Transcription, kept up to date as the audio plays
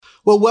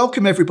Well,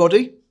 welcome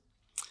everybody.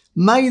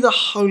 May the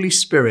Holy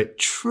Spirit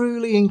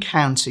truly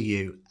encounter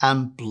you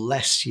and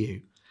bless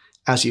you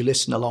as you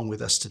listen along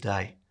with us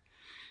today.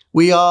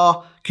 We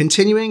are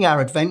continuing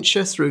our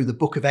adventure through the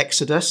book of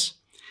Exodus,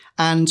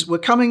 and we're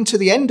coming to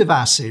the end of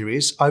our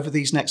series over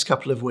these next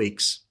couple of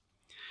weeks.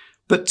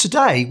 But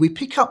today we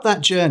pick up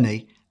that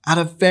journey at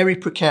a very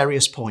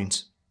precarious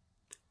point.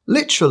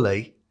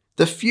 Literally,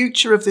 the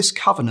future of this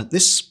covenant,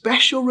 this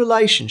special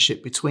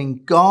relationship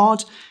between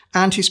God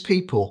and his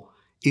people,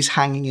 is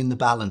hanging in the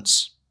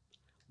balance.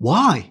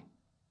 Why?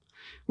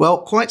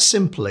 Well, quite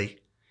simply,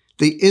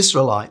 the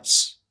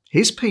Israelites,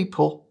 his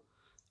people,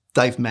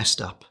 they've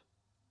messed up.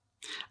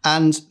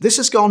 And this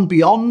has gone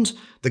beyond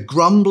the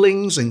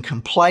grumblings and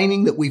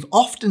complaining that we've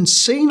often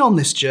seen on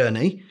this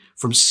journey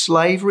from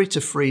slavery to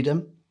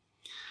freedom.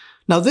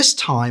 Now, this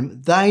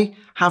time they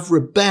have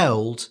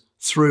rebelled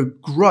through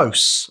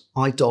gross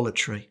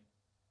idolatry.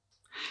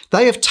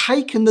 They have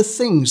taken the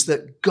things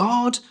that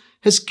God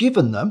has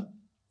given them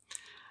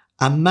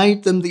and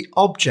made them the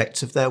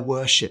object of their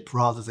worship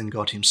rather than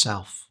God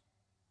himself.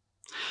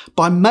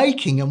 By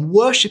making and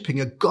worshipping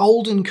a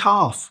golden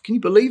calf, can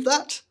you believe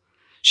that?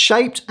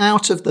 Shaped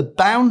out of the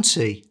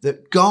bounty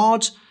that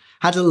God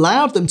had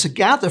allowed them to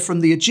gather from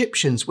the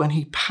Egyptians when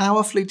he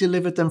powerfully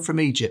delivered them from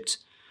Egypt.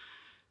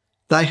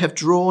 They have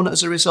drawn,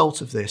 as a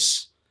result of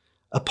this,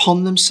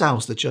 upon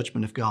themselves the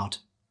judgment of God.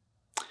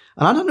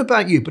 And I don't know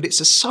about you, but it's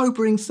a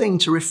sobering thing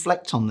to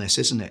reflect on this,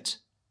 isn't it?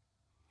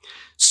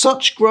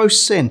 Such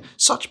gross sin,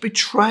 such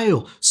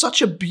betrayal,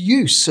 such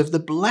abuse of the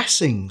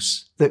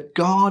blessings that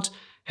God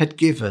had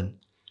given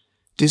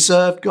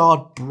deserved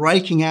God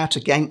breaking out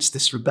against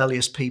this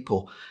rebellious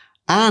people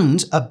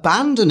and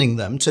abandoning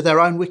them to their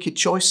own wicked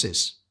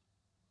choices.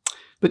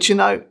 But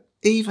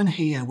even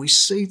here we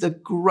see the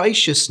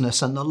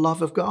graciousness and the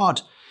love of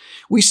God.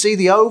 We see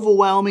the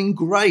overwhelming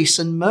grace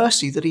and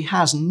mercy that he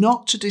has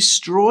not to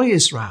destroy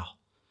Israel,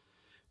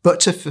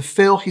 but to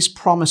fulfill his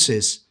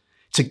promises,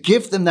 to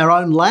give them their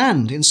own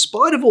land in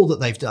spite of all that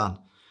they've done.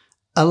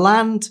 A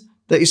land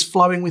that is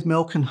flowing with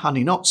milk and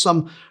honey, not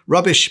some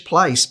rubbish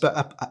place,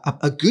 but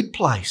a good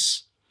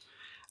place.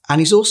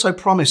 And he's also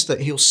promised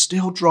that he'll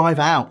still drive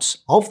out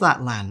of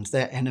that land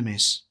their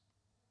enemies.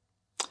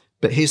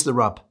 But here's the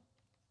rub.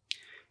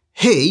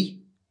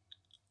 He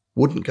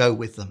wouldn't go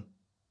with them.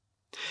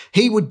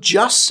 He would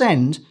just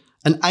send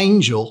an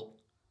angel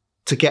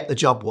to get the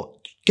job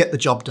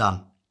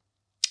done.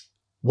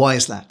 Why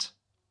is that?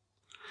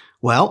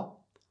 Well,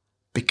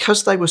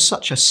 because they were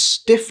such a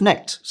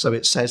stiff-necked, so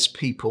it says,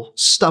 people,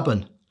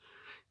 stubborn.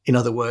 In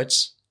other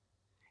words,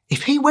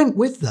 if he went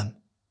with them,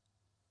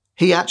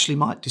 he actually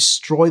might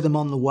destroy them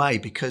on the way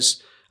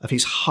because of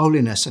his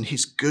holiness and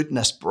his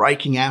goodness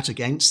breaking out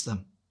against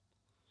them.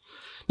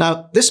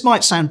 Now, this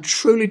might sound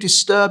truly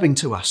disturbing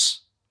to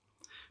us,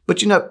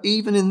 but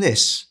even in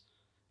this,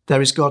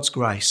 there is God's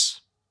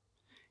grace.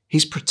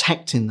 He's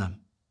protecting them.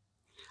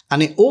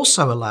 And it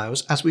also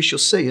allows, as we shall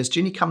see, as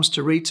Ginny comes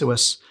to read to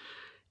us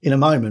in a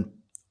moment,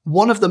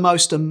 one of the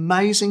most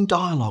amazing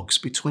dialogues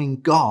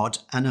between God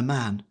and a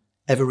man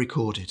ever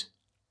recorded.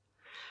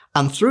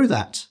 And through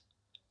that,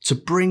 to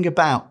bring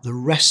about the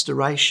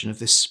restoration of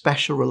this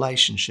special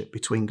relationship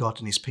between God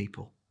and his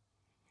people.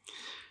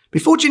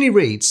 Before Ginny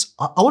reads,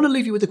 I want to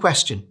leave you with a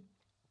question.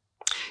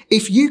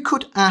 If you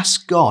could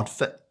ask God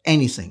for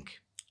anything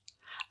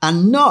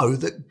and know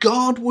that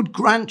God would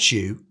grant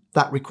you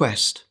that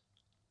request,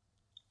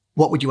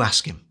 what would you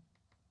ask him?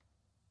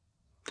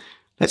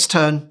 Let's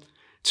turn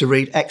to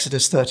read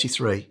Exodus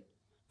 33,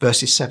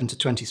 verses 7 to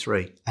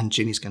 23, and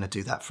Ginny's going to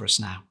do that for us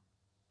now.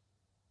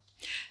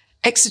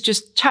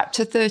 Exodus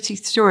chapter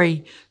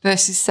 33,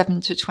 verses 7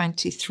 to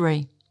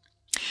 23.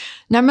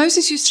 Now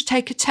Moses used to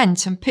take a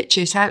tent and pitch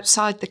it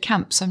outside the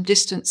camp some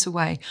distance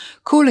away,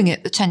 calling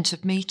it the tent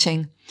of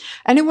meeting.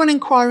 Anyone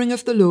inquiring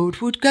of the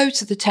Lord would go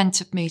to the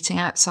tent of meeting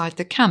outside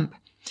the camp.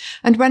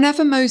 And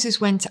whenever Moses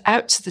went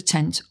out to the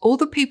tent, all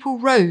the people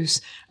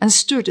rose and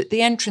stood at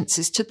the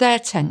entrances to their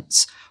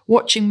tents,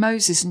 watching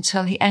Moses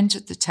until he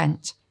entered the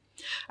tent.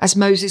 As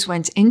Moses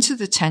went into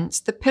the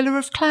tent, the pillar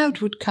of cloud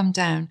would come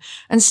down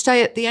and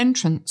stay at the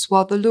entrance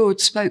while the Lord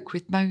spoke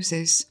with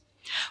Moses.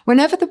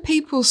 Whenever the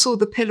people saw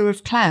the pillar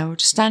of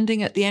cloud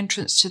standing at the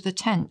entrance to the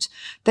tent,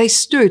 they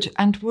stood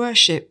and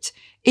worshipped,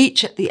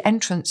 each at the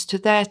entrance to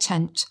their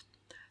tent.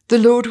 The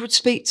Lord would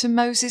speak to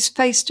Moses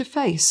face to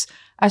face,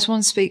 as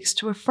one speaks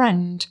to a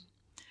friend.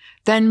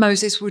 Then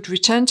Moses would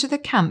return to the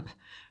camp,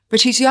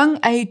 but his young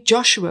aide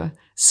Joshua,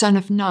 son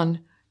of Nun,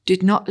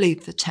 did not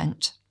leave the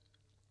tent.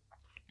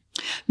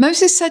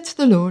 Moses said to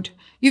the Lord,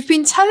 "You've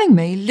been telling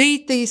me,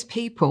 lead these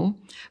people,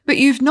 but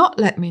you've not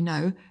let me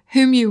know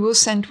whom you will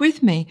send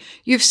with me.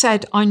 You've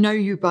said, I know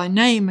you by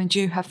name and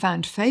you have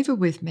found favour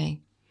with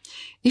me.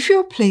 If you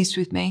are pleased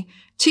with me,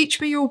 teach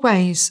me your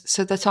ways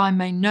so that I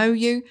may know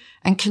you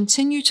and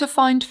continue to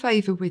find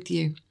favour with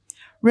you.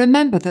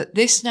 Remember that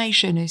this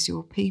nation is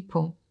your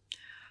people."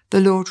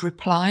 The Lord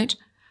replied,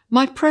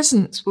 "My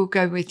presence will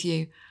go with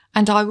you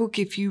and I will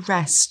give you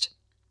rest."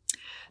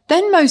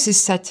 Then Moses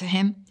said to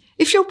him,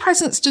 If your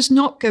presence does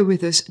not go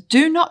with us,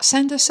 do not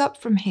send us up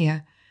from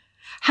here.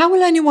 How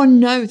will anyone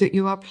know that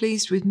you are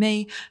pleased with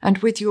me and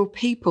with your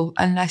people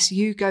unless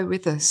you go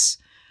with us?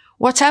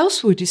 What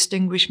else will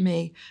distinguish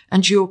me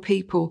and your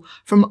people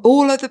from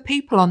all other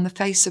people on the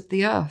face of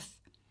the earth?"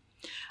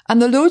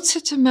 And the Lord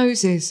said to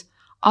Moses,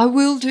 "I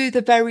will do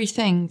the very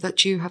thing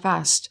that you have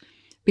asked,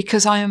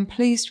 because I am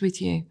pleased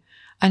with you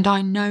and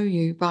I know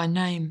you by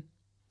name."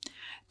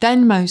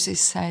 Then Moses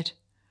said,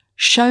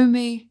 "Show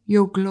me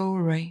your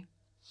glory."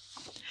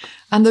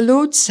 And the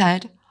Lord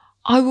said,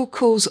 "I will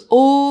cause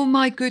all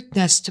my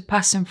goodness to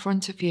pass in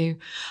front of you,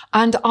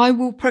 and I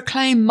will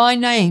proclaim my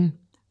name,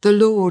 the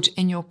Lord,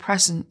 in your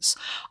presence.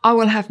 I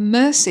will have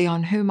mercy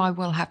on whom I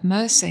will have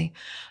mercy,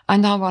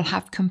 and I will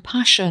have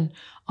compassion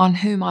on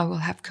whom I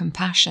will have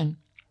compassion."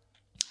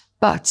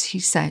 But he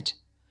said,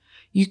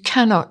 "You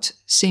cannot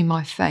see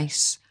my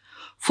face,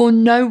 for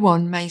no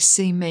one may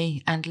see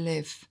me and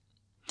live."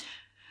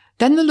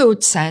 Then the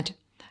Lord said,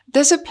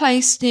 "There's a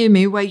place near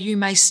me where you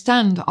may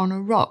stand on a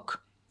rock.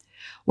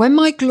 When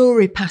my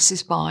glory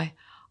passes by,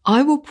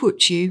 I will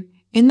put you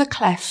in the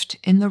cleft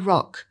in the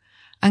rock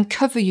and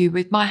cover you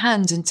with my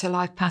hand until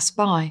I pass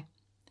by.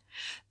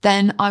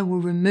 Then I will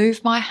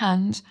remove my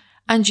hand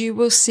and you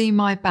will see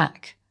my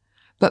back,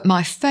 but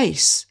my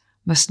face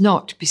must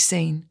not be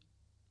seen."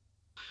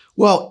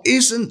 Well,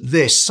 isn't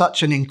this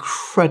such an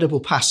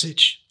incredible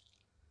passage?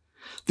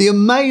 The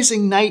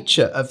amazing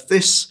nature of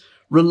this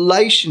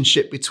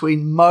relationship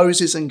between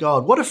Moses and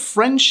God. What a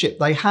friendship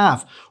they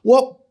have.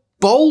 What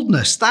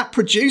boldness that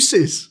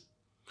produces.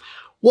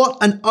 What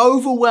an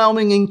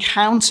overwhelming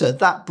encounter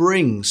that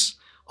brings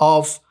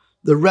of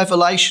the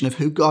revelation of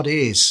who God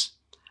is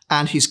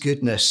and his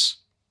goodness.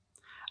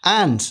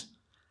 And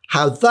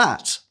how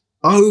that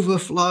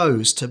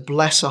overflows to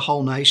bless a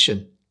whole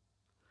nation.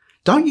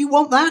 Don't you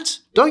want that?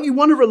 Don't you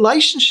want a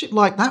relationship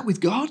like that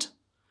with God?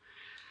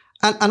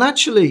 And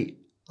actually,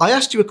 I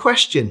asked you a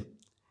question.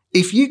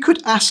 If you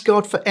could ask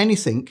God for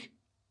anything,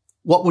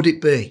 what would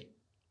it be?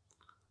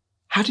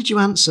 How did you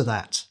answer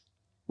that?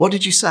 What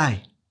did you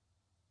say?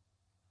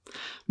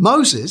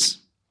 Moses,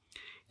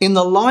 in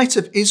the light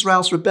of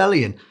Israel's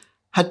rebellion,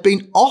 had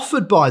been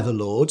offered by the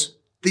Lord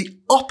the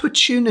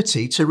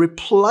opportunity to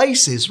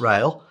replace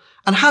Israel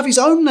and have his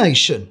own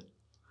nation.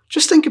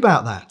 Just think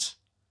about that.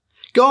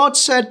 God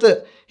said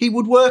that he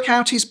would work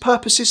out his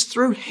purposes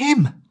through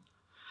him.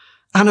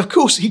 And of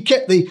course, he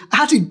kept the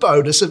added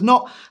bonus of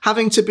not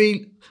having to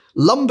be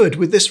lumbered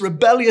with this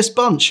rebellious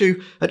bunch who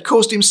had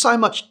caused him so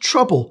much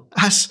trouble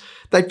as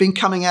they'd been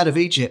coming out of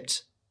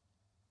Egypt.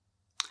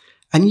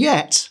 And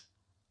yet,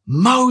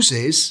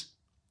 Moses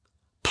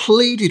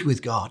pleaded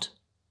with God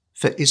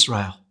for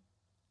Israel.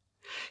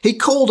 He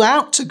called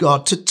out to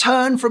God to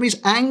turn from his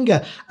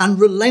anger and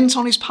relent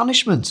on his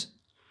punishment.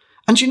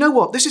 And you know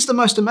what? This is the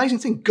most amazing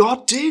thing.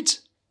 God did.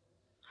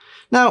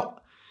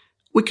 Now,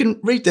 we can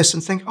read this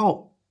and think,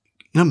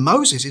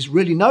 Moses is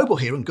really noble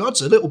here and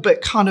God's a little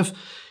bit kind of,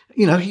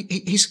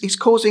 he's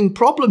causing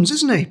problems,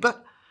 isn't he?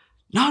 But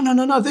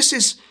no.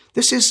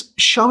 This is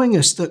showing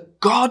us that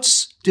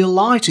God's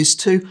delight is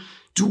to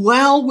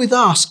dwell with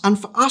us and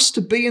for us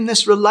to be in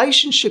this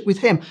relationship with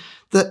him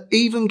that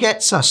even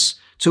gets us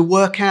to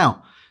work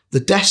out the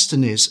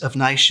destinies of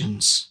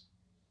nations.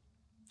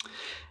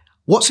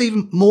 What's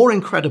even more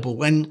incredible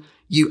when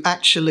you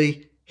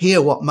actually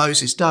hear what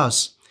Moses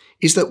does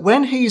is that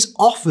when he is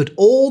offered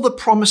all the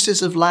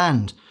promises of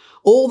land,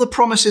 all the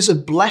promises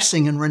of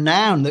blessing and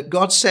renown that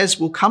God says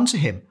will come to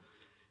him,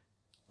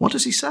 what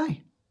does he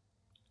say?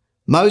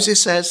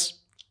 Moses says,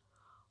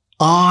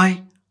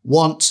 "I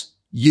want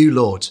you,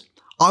 Lord.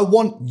 I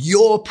want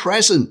your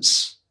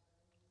presence."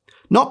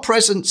 Not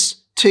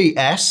presence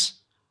TS,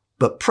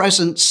 but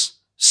presence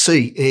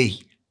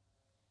CE.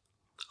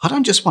 I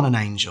don't just want an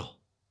angel.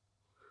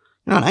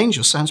 An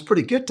angel sounds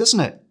pretty good, doesn't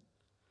it?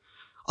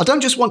 I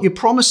don't just want your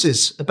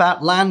promises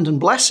about land and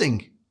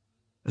blessing,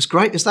 as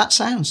great as that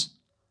sounds.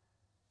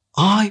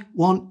 I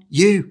want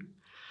you.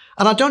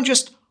 And I don't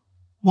just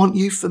want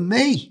you for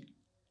me.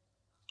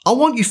 I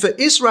want you for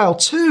Israel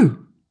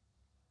too.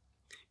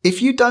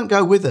 If you don't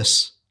go with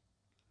us,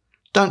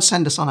 don't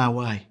send us on our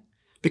way,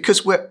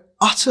 because we're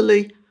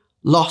utterly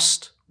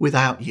lost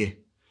without you.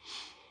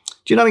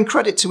 Do you know, in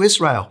credit to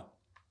Israel,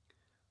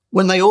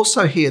 when they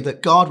also hear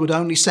that God would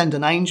only send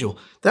an angel,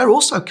 they're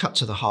also cut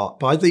to the heart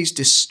by these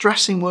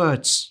distressing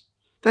words.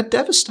 They're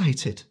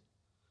devastated.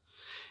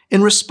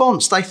 In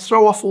response, they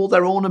throw off all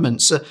their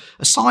ornaments, a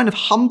sign of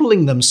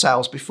humbling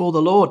themselves before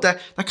the Lord.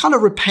 They're kind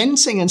of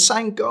repenting and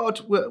saying,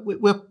 God,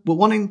 we're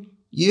wanting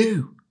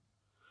you.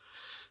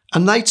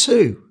 And they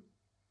too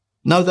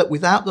know that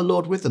without the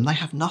Lord with them, they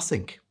have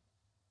nothing.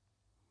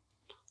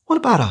 What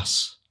about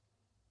us?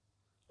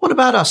 What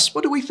about us?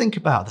 What do we think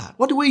about that?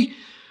 What do we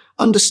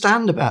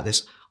understand about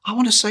this? I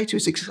want to say to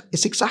you,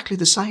 it's exactly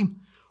the same.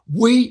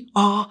 We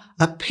are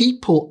a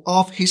people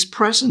of his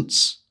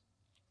presence.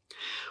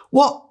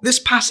 What this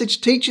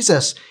passage teaches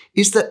us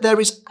is that there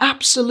is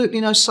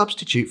absolutely no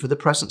substitute for the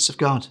presence of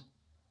God.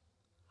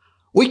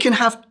 We can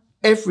have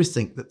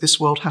everything that this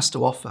world has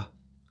to offer.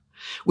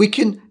 We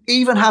can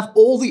even have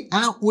all the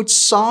outward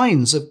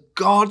signs of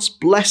God's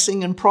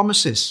blessing and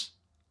promises.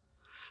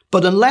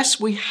 But unless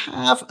we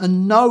have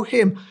and know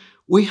him,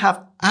 we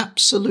have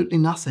absolutely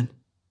nothing.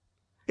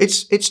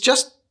 It's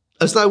just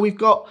as though we've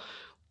got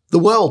the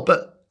world,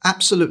 but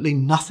absolutely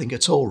nothing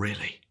at all,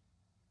 really.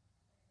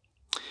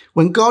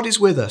 When God is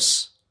with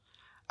us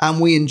and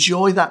we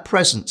enjoy that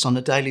presence on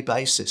a daily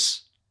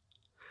basis,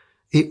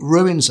 it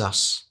ruins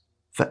us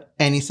for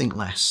anything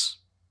less.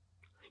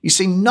 You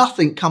see,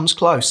 nothing comes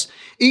close,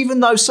 even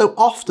though so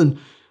often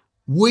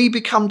we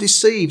become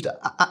deceived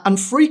and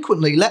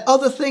frequently let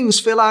other things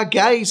fill our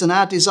gaze and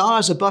our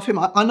desires above him.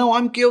 I know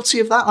I'm guilty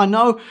of that. I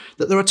know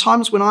that there are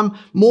times when I'm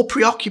more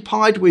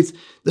preoccupied with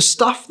the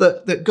stuff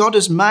that God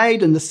has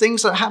made and the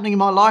things that are happening in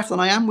my life than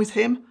I am with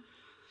him.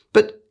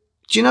 But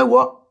do you know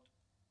what?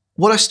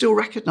 What I still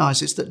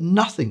recognize is that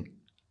nothing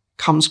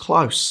comes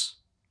close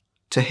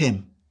to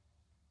him.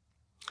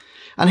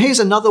 And here's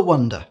another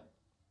wonder.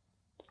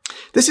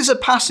 This is a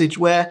passage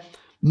where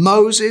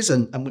Moses,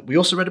 and we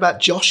also read about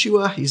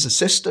Joshua, his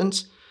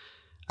assistant,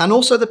 and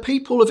also the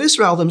people of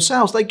Israel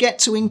themselves, they get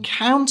to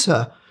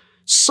encounter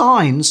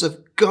signs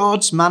of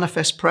God's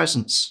manifest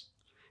presence.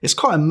 It's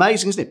quite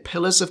amazing, isn't it?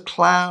 Pillars of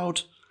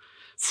cloud,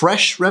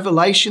 fresh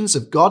revelations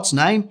of God's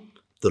name,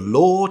 the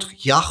Lord,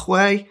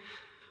 Yahweh.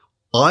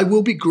 I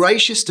will be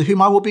gracious to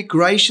whom I will be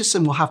gracious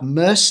and will have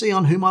mercy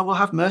on whom I will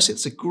have mercy.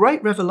 It's a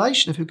great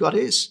revelation of who God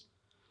is.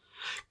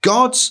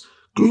 God's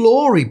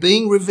glory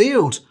being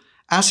revealed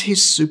as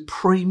his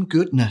supreme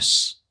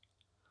goodness.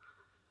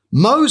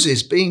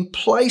 Moses being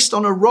placed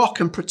on a rock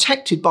and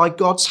protected by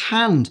God's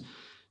hand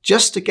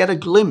just to get a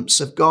glimpse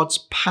of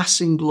God's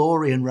passing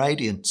glory and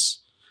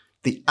radiance.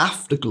 The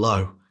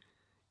afterglow,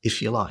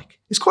 if you like.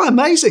 It's quite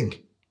amazing.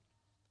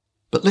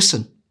 But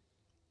listen,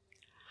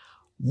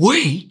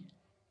 we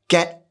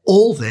get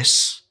all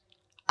this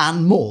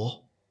and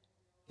more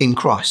in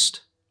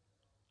Christ.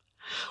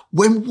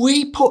 When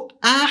we put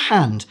our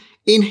hand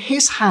in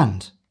his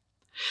hand,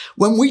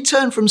 when we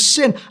turn from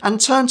sin and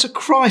turn to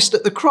Christ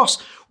at the cross,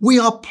 we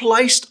are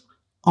placed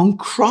on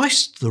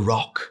Christ the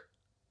rock.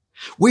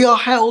 We are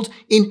held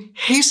in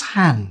his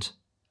hand.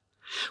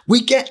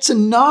 We get to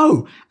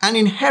know and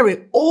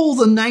inherit all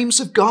the names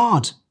of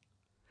God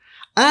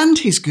and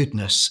his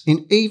goodness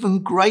in even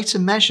greater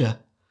measure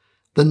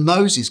than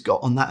Moses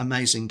got on that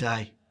amazing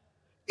day.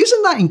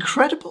 Isn't that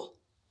incredible?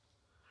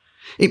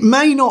 It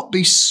may not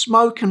be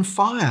smoke and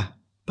fire,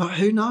 but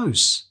who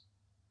knows?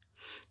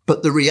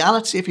 But the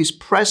reality of his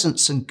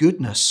presence and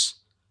goodness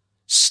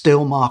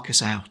still mark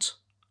us out.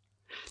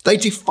 They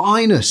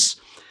define us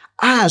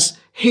as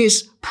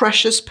his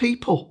precious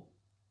people.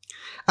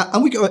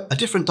 And we go a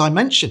different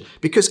dimension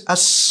because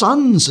as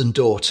sons and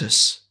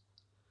daughters,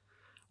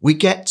 we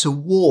get to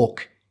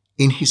walk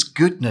in his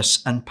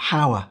goodness and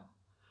power,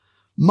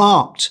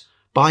 marked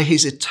by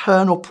his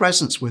eternal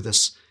presence with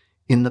us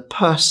in the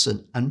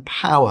person and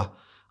power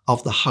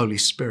of the Holy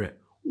Spirit.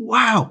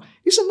 Wow,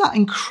 isn't that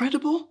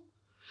incredible?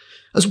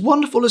 As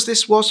wonderful as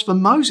this was for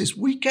Moses,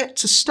 we get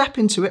to step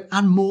into it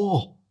and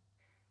more.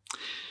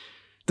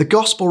 The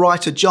gospel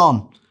writer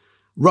John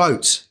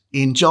wrote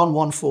in John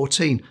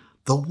 1:14,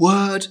 "The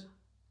word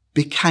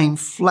became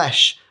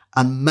flesh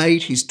and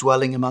made his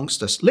dwelling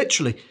amongst us."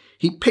 Literally,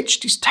 he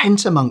pitched his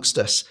tent amongst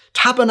us,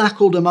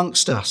 tabernacled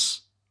amongst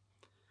us.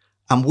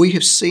 And we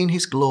have seen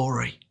his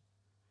glory,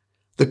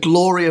 the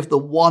glory of the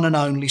one and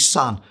only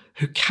Son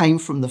who came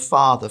from the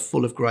Father,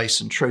 full of grace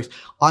and truth.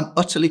 I'm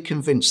utterly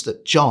convinced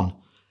that John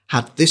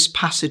had this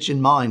passage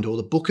in mind, or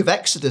the book of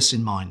Exodus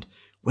in mind,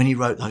 when he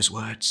wrote those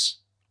words.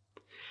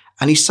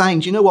 And he's saying,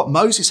 do you know what?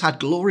 Moses had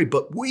glory,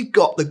 but we've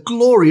got the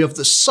glory of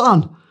the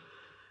Son.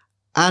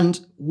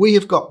 And we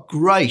have got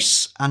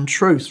grace and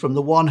truth from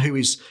the one who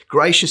is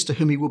gracious to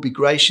whom he will be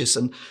gracious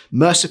and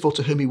merciful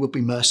to whom he will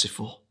be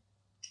merciful.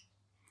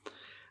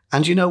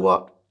 And you know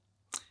what?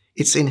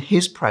 It's in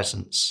his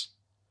presence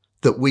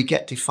that we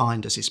get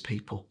defined as his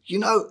people. You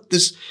know,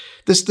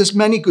 there's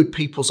many good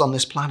peoples on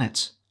this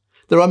planet.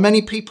 There are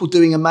many people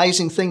doing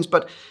amazing things,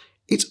 but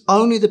it's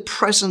only the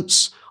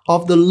presence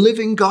of the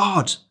living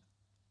God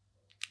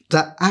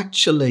that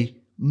actually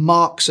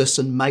marks us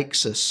and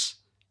makes us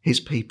his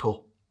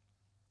people.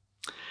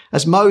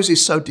 As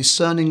Moses so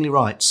discerningly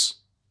writes,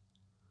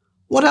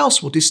 "What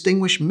else will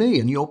distinguish me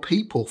and your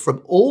people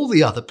from all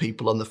the other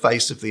people on the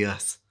face of the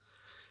earth?"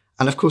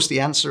 And of course, the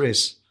answer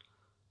is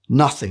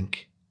nothing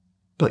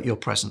but your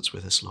presence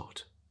with us,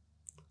 Lord.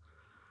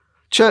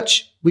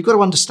 Church, we've got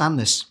to understand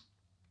this.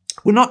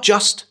 We're not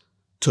just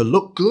to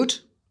look good,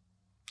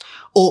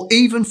 or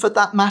even for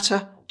that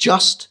matter,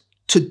 just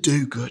to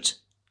do good.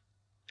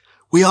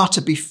 We are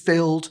to be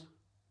filled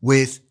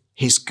with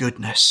his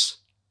goodness,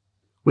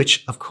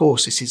 which of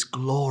course is his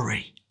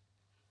glory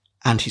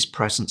and his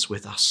presence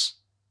with us.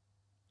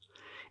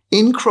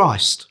 In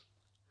Christ,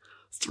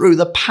 through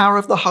the power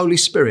of the Holy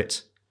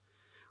Spirit,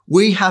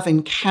 we have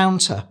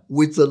encounter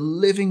with the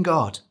living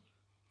God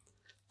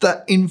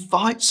that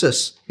invites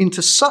us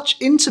into such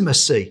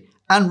intimacy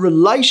and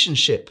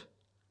relationship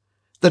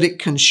that it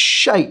can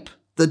shape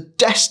the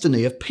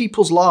destiny of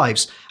people's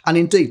lives and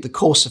indeed the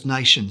course of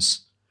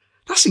nations.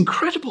 That's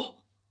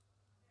incredible.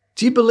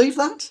 Do you believe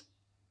that?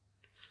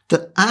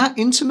 That our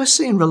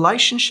intimacy and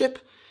relationship,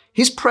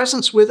 his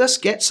presence with us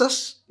gets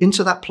us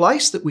into that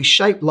place that we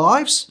shape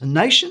lives and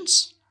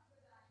nations?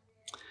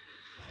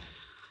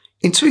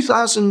 In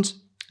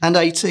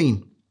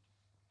 2018,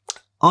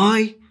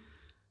 I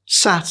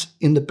sat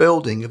in the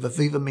building of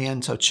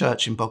Avivamiento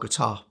Church in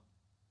Bogota,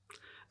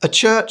 a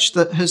church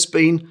that has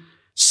been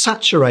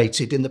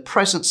saturated in the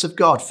presence of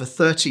God for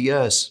 30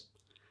 years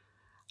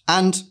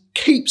and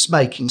keeps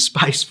making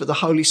space for the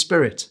Holy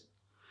Spirit.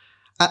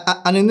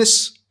 And in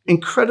this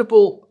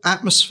incredible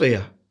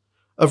atmosphere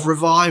of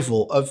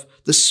revival, of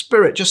the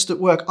Spirit just at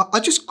work, I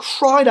just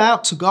cried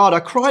out to God. I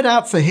cried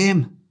out for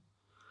him.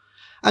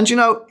 And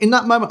in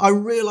that moment, I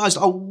realized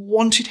I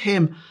wanted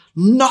him,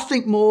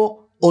 nothing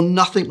more or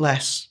nothing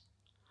less.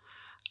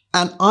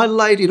 And I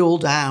laid it all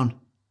down.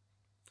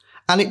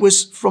 And it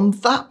was from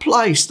that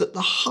place that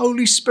the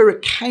Holy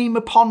Spirit came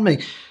upon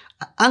me,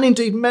 and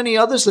indeed many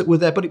others that were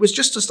there, but it was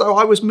just as though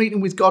I was meeting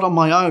with God on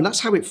my own. That's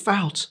how it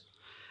felt.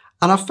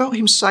 And I felt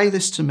him say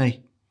this to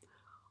me: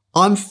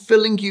 I'm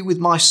filling you with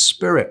my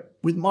Spirit,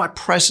 with my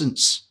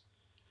presence,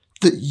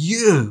 that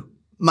you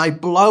may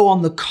blow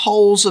on the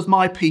coals of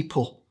my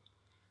people,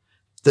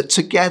 that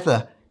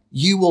together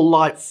you will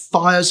light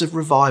fires of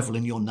revival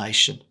in your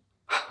nation.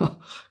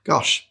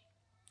 Gosh.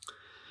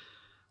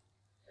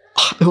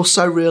 I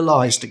also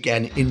realized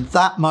again in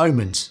that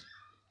moment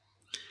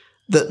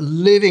that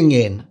living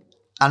in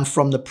and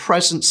from the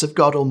presence of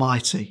God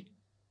Almighty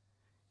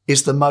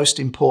is the most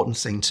important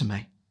thing to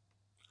me.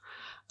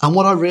 And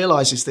what I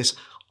realize is this: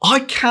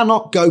 I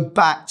cannot go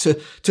back to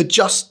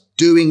just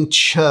doing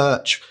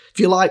church, if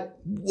you like,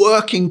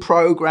 working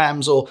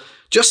programs, or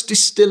just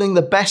distilling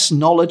the best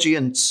knowledge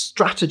and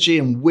strategy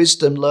and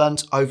wisdom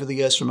learned over the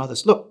years from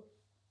others. Look,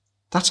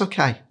 that's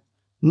okay.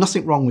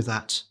 Nothing wrong with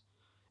that.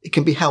 It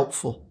can be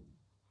helpful.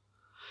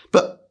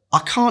 But I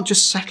can't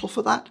just settle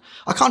for that.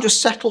 I can't just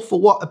settle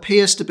for what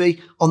appears to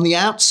be on the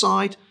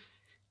outside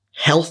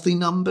healthy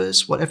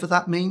numbers, whatever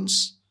that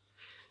means,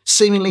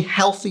 seemingly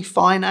healthy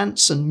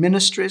finance and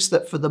ministries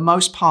that for the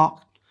most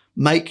part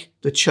make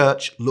the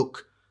church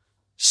look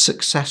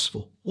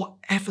successful,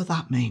 whatever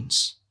that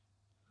means.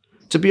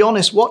 To be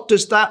honest, what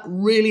does that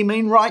really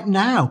mean right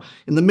now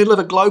in the middle of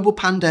a global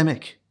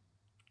pandemic?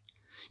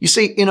 You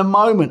see, in a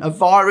moment, a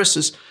virus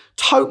has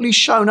totally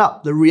shown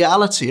up the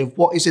reality of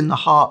what is in the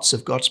hearts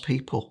of God's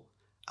people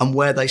and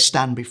where they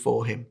stand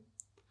before him.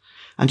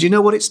 And do you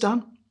know what it's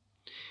done?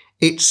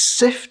 It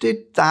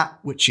sifted that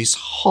which is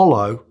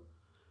hollow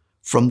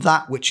from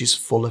that which is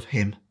full of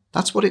him.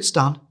 That's what it's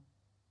done.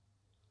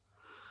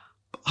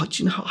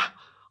 But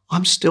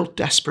I'm still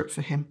desperate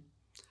for him,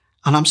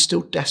 and I'm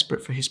still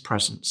desperate for his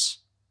presence.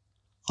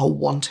 I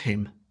want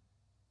him.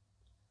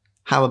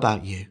 How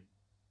about you?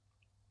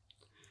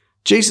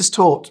 Jesus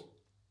taught,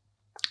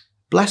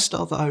 blessed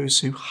are those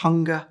who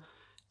hunger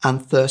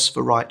and thirst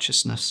for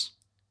righteousness,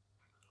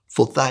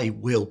 for they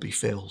will be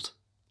filled.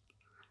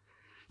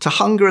 To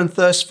hunger and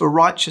thirst for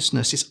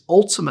righteousness is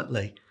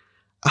ultimately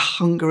a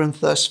hunger and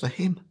thirst for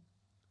him,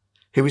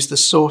 who is the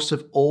source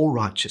of all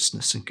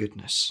righteousness and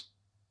goodness.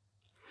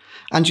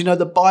 And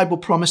the Bible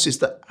promises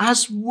that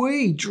as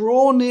we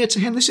draw near to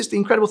him, this is the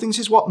incredible thing, this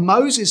is what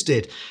Moses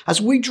did.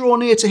 As we draw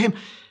near to him,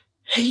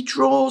 he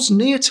draws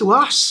near to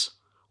us.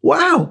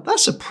 Wow,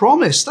 that's a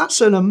promise. That's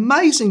an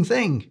amazing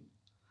thing.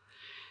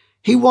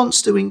 He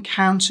wants to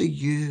encounter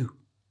you,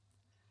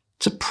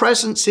 to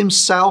presence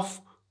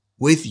himself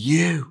with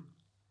you.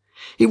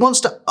 He wants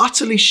to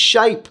utterly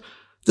shape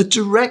the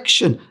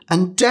direction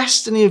and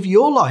destiny of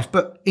your life,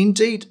 but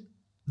indeed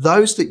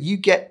those that you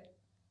get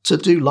to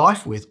do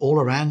life with all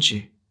around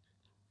you.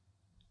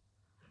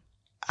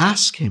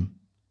 Ask him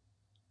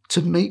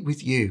to meet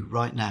with you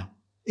right now,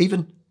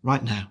 even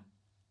right now.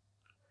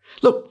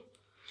 Look,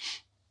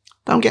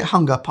 don't get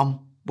hung up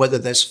on whether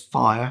there's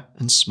fire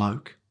and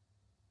smoke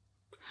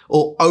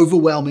or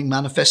overwhelming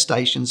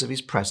manifestations of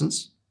his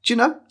presence. Do you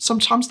know,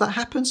 sometimes that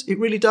happens. It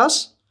really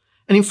does.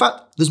 And in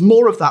fact, there's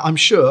more of that, I'm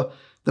sure,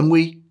 than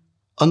we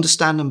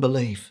understand and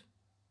believe.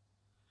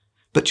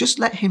 But just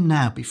let him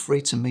now be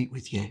free to meet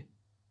with you.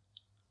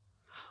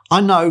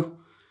 I know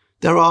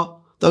there are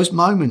those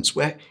moments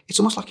where it's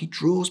almost like he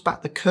draws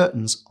back the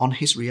curtains on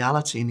his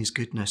reality and his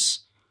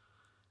goodness.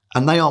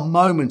 And they are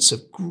moments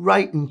of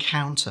great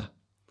encounter,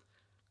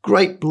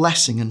 great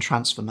blessing and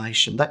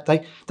transformation.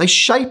 They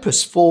shape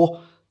us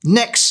for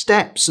next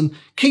steps and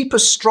keep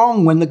us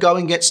strong when the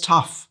going gets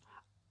tough.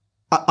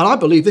 And I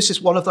believe this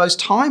is one of those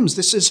times.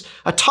 This is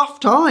a tough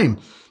time,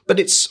 but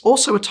it's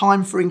also a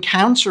time for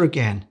encounter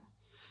again.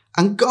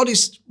 And God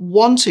is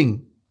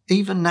wanting,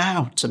 even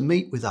now, to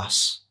meet with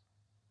us.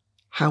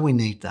 How we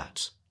need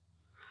that.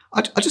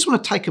 I just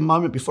want to take a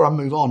moment before I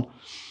move on.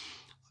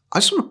 I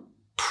just want to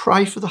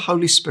pray for the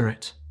Holy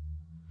Spirit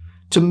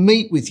to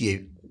meet with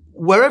you.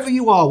 Wherever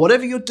you are,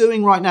 whatever you're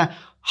doing right now,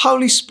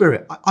 Holy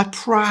Spirit, I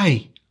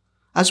pray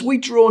as we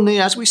draw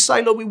near, as we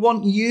say, Lord, we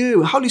want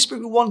you. Holy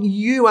Spirit, we want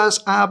you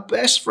as our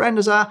best friend,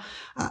 as our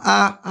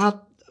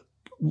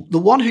the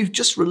one who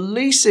just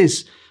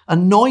releases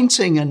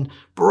anointing and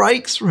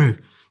breakthrough,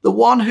 the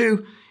one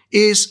who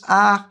is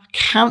our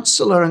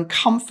counselor and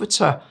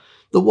comforter,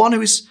 the one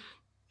who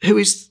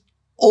is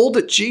all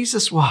that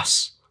Jesus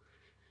was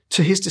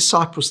to his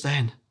disciples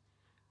then.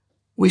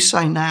 We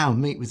say now,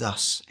 meet with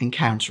us,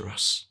 encounter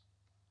us.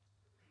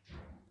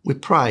 We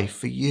pray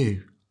for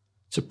you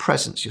to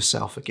presence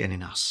yourself again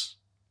in us.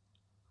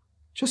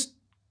 Just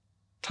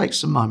take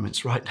some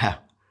moments right now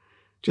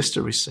just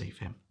to receive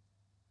him.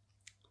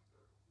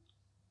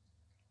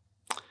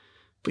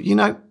 But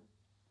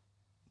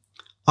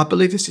I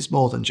believe this is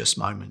more than just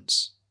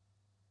moments.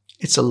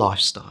 It's a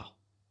lifestyle.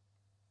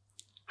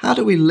 How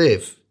do we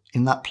live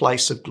in that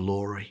place of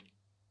glory?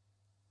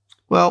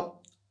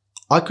 Well,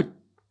 I could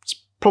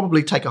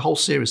probably take a whole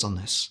series on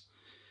this,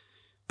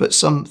 but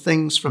some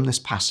things from this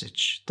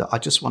passage that I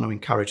just want to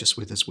encourage us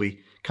with as we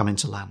come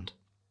into land.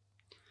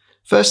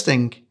 First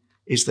thing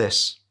is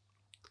this: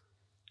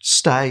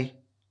 stay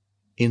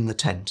in the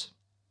tent.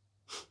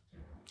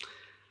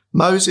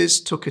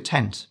 Moses took a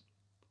tent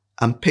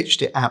and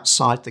pitched it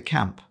outside the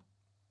camp.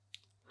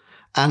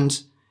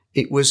 And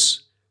it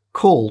was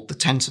called the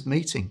tent of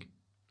meeting.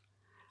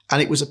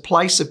 And it was a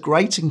place of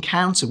great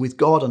encounter with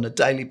God on a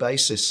daily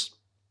basis.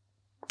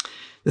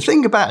 The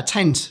thing about a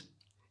tent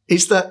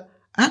is that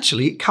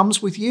actually it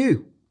comes with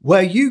you.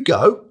 Where you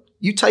go,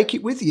 you take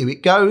it with you.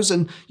 It goes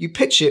and you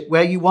pitch it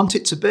where you want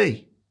it to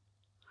be.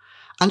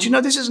 And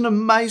this is an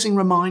amazing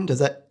reminder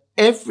that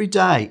every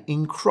day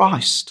in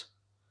Christ,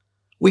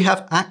 we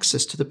have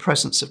access to the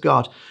presence of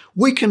God.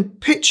 We can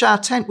pitch our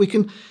tent. We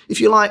can,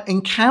 if you like,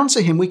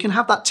 encounter him. We can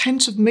have that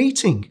tent of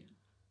meeting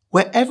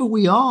wherever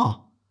we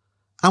are,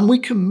 and we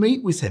can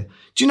meet with him.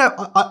 Do you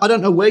know, I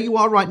don't know where you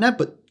are right now,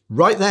 but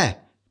right there,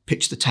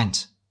 pitch the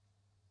tent.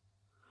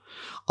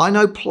 I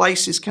know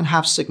places can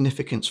have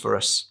significance for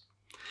us,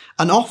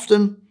 and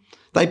often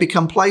they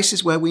become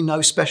places where we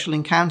know special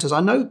encounters. I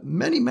know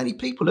many, many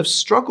people have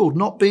struggled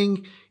not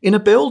being in a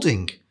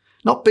building,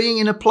 not being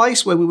in a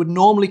place where we would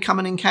normally come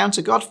and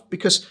encounter God,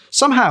 because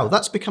somehow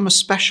that's become a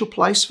special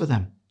place for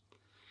them.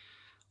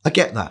 I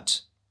get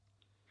that.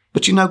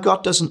 But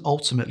God doesn't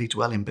ultimately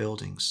dwell in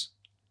buildings.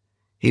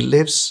 He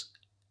lives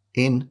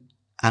in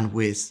and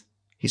with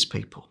his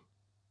people.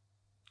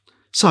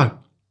 So,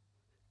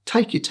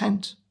 take your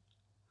tent.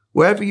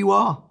 Wherever you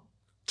are,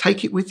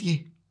 take it with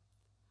you.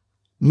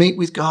 Meet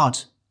with God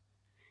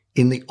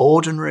in the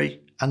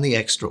ordinary and the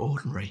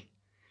extraordinary,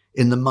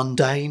 in the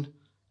mundane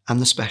and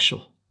the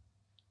special.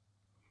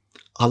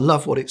 I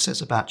love what it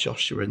says about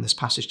Joshua in this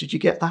passage. Did you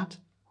get that?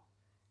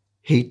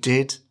 He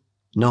did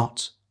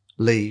not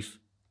leave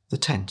the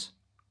tent.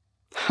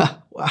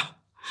 Wow.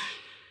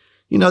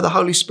 The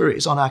Holy Spirit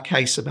is on our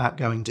case about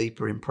going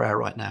deeper in prayer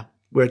right now.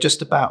 We're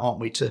just about, aren't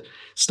we, to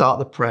start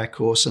the prayer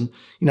course. And,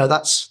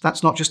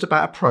 that's not just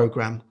about a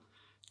program.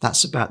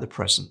 That's about the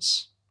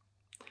presence.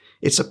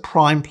 It's a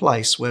prime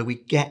place where we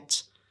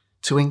get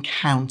to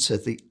encounter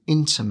the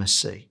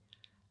intimacy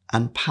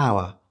and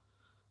power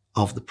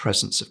of the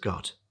presence of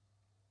God.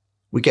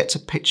 We get to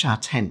pitch our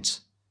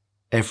tent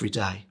every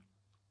day.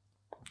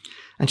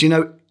 And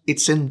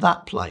it's in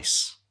that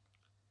place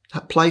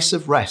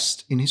of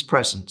rest in his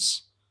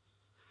presence,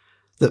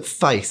 that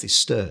faith is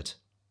stirred,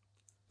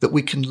 that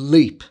we can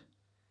leap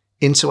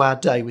into our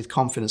day with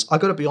confidence. I've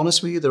got to be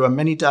honest with you, there are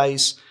many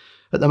days,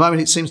 at the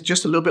moment it seems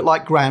just a little bit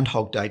like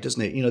Groundhog Day,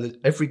 doesn't it? That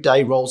every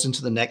day rolls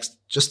into the next,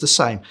 just the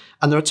same.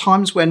 And there are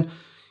times when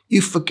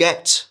you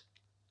forget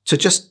to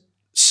just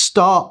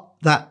start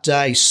that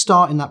day,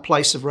 start in that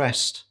place of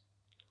rest.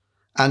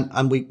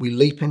 And we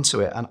leap into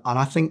it. And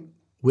I think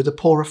we're the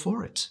poorer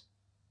for it.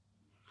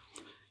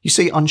 You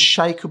see,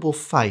 unshakable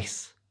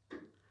faith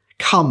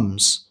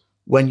comes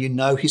when you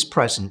know his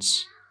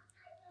presence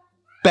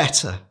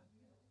better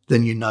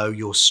than you know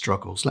your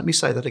struggles. Let me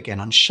say that again.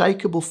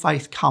 Unshakable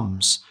faith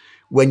comes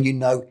when you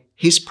know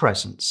his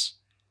presence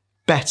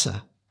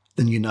better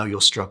than you know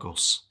your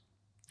struggles.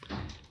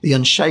 The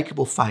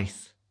unshakable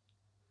faith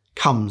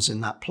comes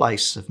in that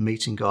place of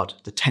meeting God,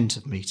 the tent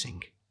of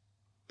meeting.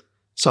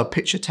 So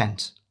pitch a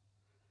tent.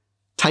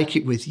 Take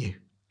it with you.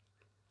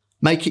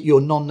 Make it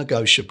your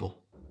non-negotiable.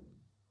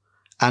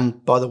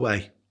 And by the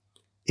way,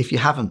 if you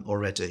haven't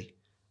already,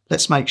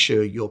 let's make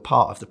sure you're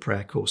part of the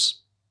prayer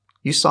course.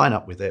 You sign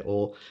up with it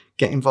or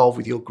get involved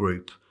with your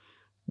group.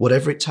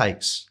 Whatever it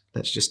takes,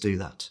 let's just do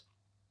that.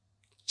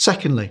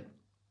 Secondly,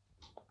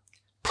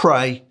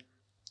 pray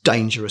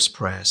dangerous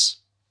prayers.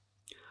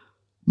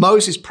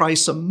 Moses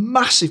prays some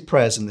massive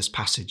prayers in this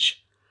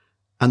passage,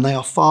 and they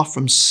are far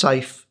from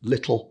safe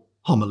little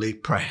homily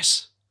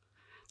prayers.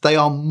 They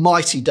are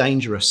mighty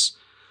dangerous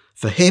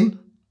for him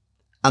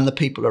and the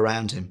people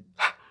around him.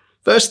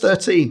 Verse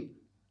 13,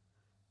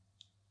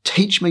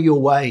 teach me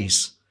your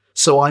ways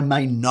so I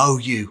may know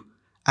you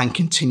and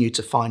continue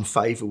to find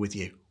favor with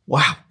you.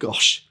 Wow,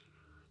 gosh,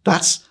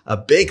 that's a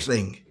big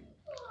thing.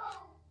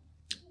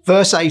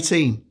 Verse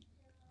 18,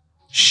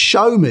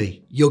 show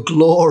me your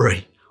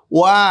glory.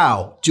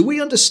 Wow, do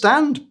we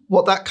understand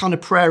what that kind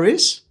of prayer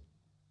is?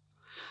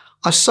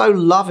 I so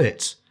love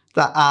it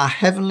that our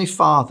Heavenly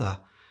Father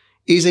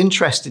He's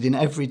interested in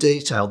every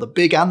detail, the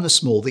big and the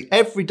small, the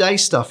everyday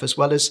stuff as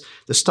well as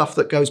the stuff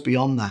that goes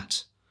beyond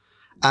that.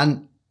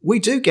 And we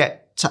do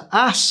get to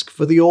ask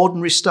for the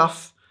ordinary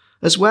stuff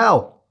as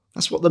well.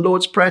 That's what the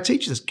Lord's Prayer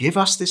teaches us. Give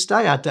us this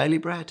day our daily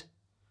bread.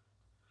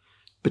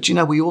 But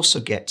we also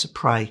get to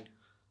pray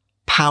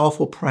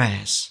powerful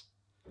prayers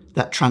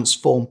that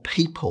transform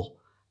people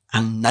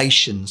and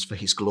nations for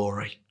his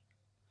glory.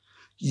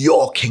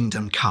 Your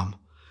kingdom come,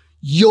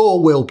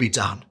 your will be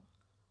done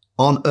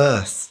on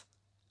earth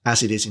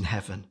as it is in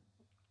heaven.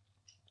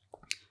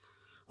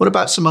 What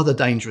about some other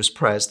dangerous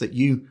prayers that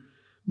you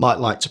might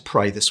like to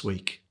pray this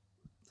week?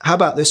 How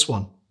about this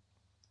one?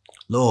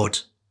 Lord,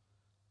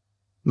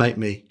 make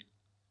me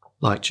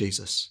like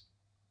Jesus.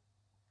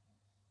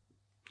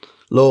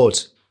 Lord,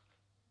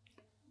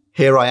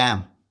 here I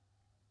am.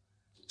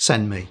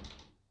 Send me.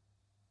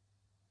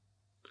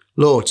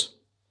 Lord,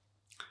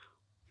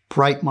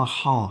 break my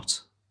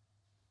heart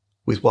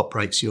with what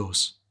breaks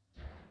yours.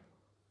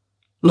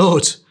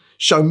 Lord,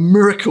 show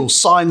miracles,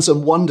 signs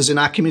and wonders in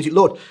our community.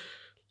 Lord,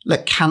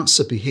 let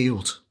cancer be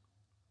healed.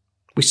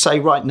 We say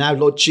right now,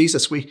 Lord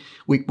Jesus, we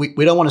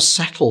don't want to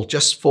settle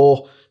just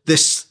for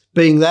this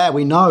being there.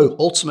 We know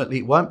ultimately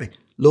it won't be.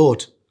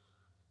 Lord,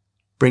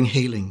 bring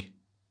healing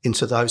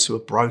into those who are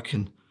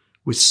broken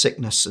with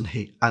sickness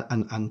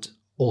and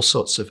all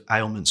sorts of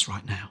ailments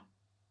right now.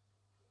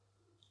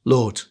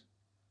 Lord,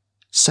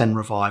 send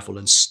revival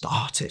and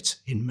start it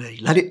in me.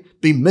 Let it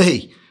be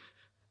me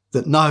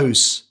that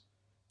knows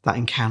that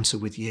encounter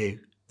with you,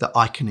 that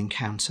I can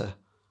encounter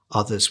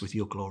others with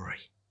your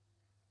glory.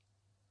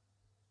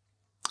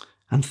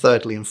 And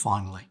thirdly and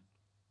finally,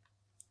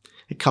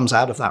 it comes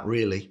out of that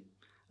really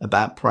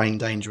about praying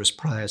dangerous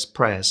prayers.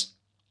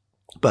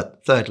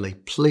 But thirdly,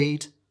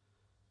 plead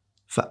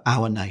for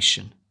our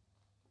nation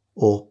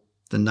or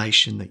the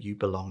nation that you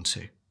belong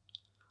to,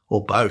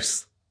 or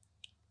both.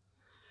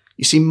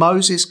 You see,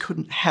 Moses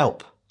couldn't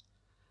help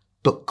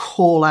but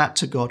call out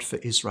to God for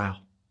Israel.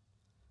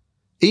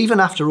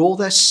 Even after all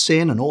their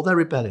sin and all their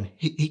rebellion,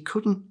 he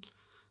couldn't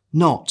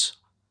not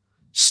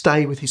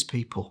stay with his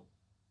people.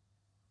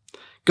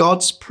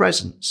 God's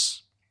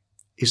presence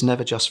is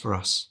never just for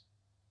us.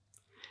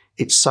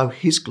 It's so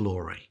his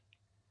glory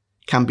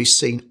can be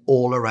seen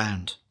all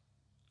around.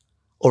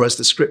 Or as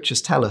the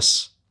scriptures tell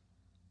us,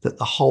 that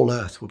the whole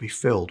earth will be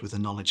filled with the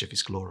knowledge of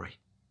his glory.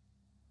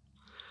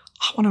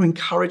 I want to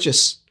encourage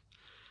us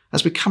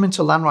as we come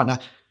into land right now,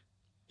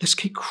 let's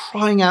keep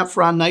crying out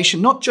for our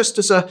nation, not just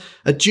as a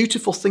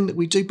dutiful thing that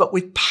we do, but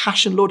with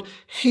passion. Lord,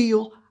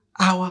 heal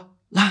our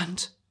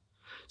land.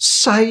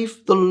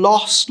 Save the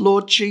lost,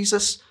 Lord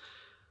Jesus.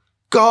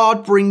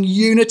 God, bring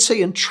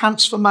unity and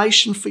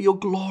transformation for your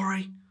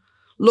glory.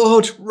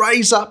 Lord,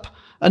 raise up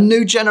a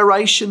new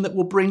generation that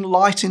will bring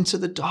light into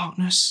the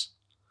darkness.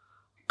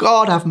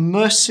 God, have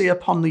mercy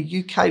upon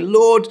the UK.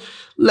 Lord,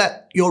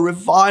 let your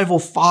revival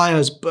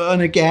fires burn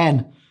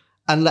again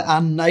and let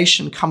our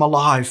nation come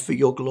alive for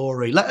your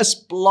glory. Let us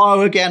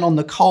blow again on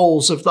the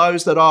coals of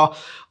those that are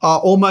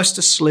almost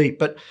asleep,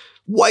 but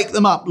wake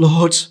them up,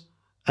 Lord,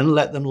 and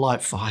let them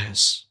light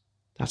fires.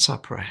 That's our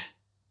prayer.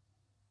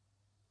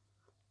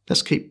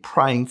 Let's keep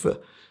praying for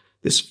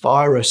this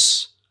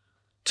virus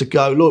to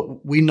go.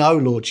 Lord, we know,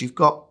 Lord, you've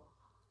got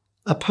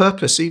a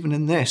purpose even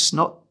in this,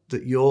 not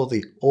that you're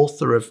the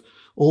author of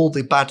all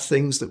the bad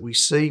things that we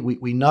see.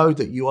 We know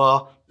that you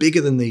are bigger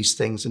than these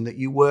things and that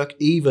you work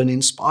even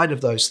in spite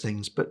of those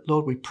things. But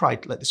Lord, we pray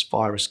to let this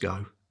virus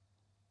go.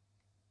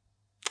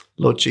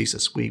 Lord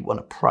Jesus, we want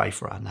to pray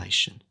for our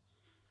nation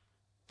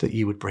that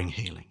you would bring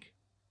healing.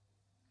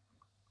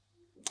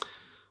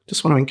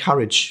 Just want to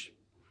encourage,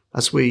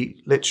 as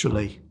we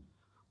literally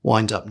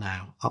wind up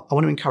now, I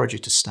want to encourage you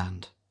to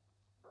stand.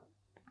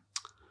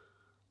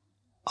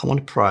 I want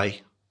to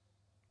pray.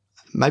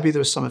 Maybe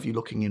there are some of you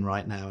looking in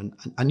right now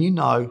and you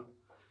know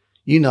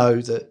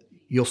that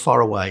you're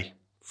far away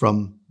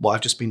from what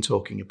I've just been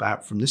talking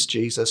about, from this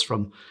Jesus,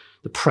 from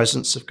the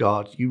presence of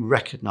God. You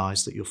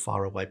recognize that you're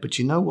far away. But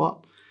you know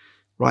what?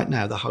 Right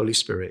now, the Holy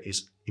Spirit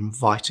is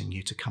inviting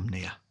you to come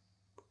near.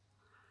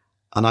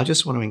 And I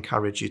just want to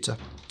encourage you to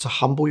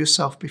humble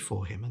yourself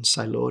before him and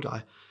say, Lord,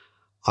 I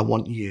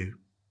want you.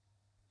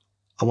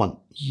 I want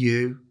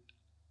you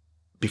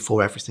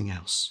before everything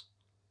else.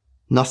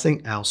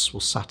 Nothing else will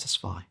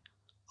satisfy.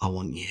 I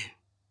want you.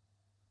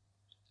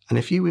 And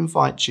if you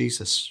invite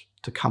Jesus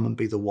to come and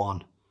be the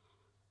one,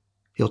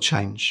 he'll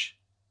change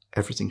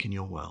everything in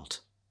your world.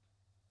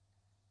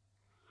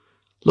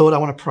 Lord, I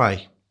want to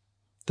pray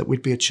that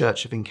we'd be a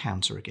church of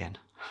encounter again.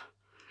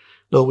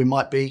 Lord, we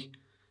might be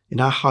in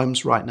our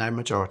homes right now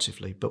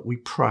majoritively, but we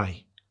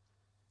pray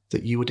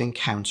that you would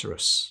encounter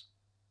us.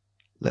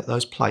 Let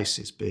those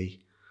places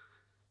be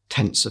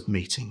tents of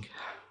meeting.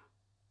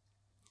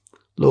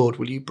 Lord,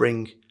 will you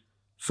bring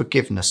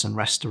forgiveness and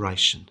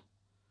restoration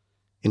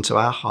into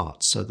our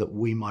hearts so that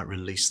we might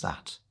release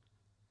that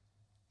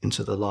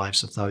into the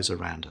lives of those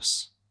around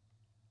us.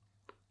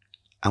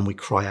 And we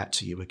cry out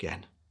to you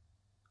again.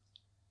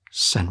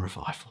 Send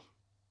revival.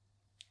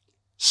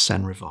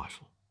 Send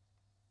revival.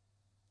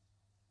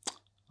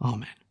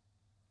 Amen.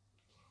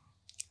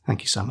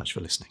 Thank you so much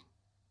for listening.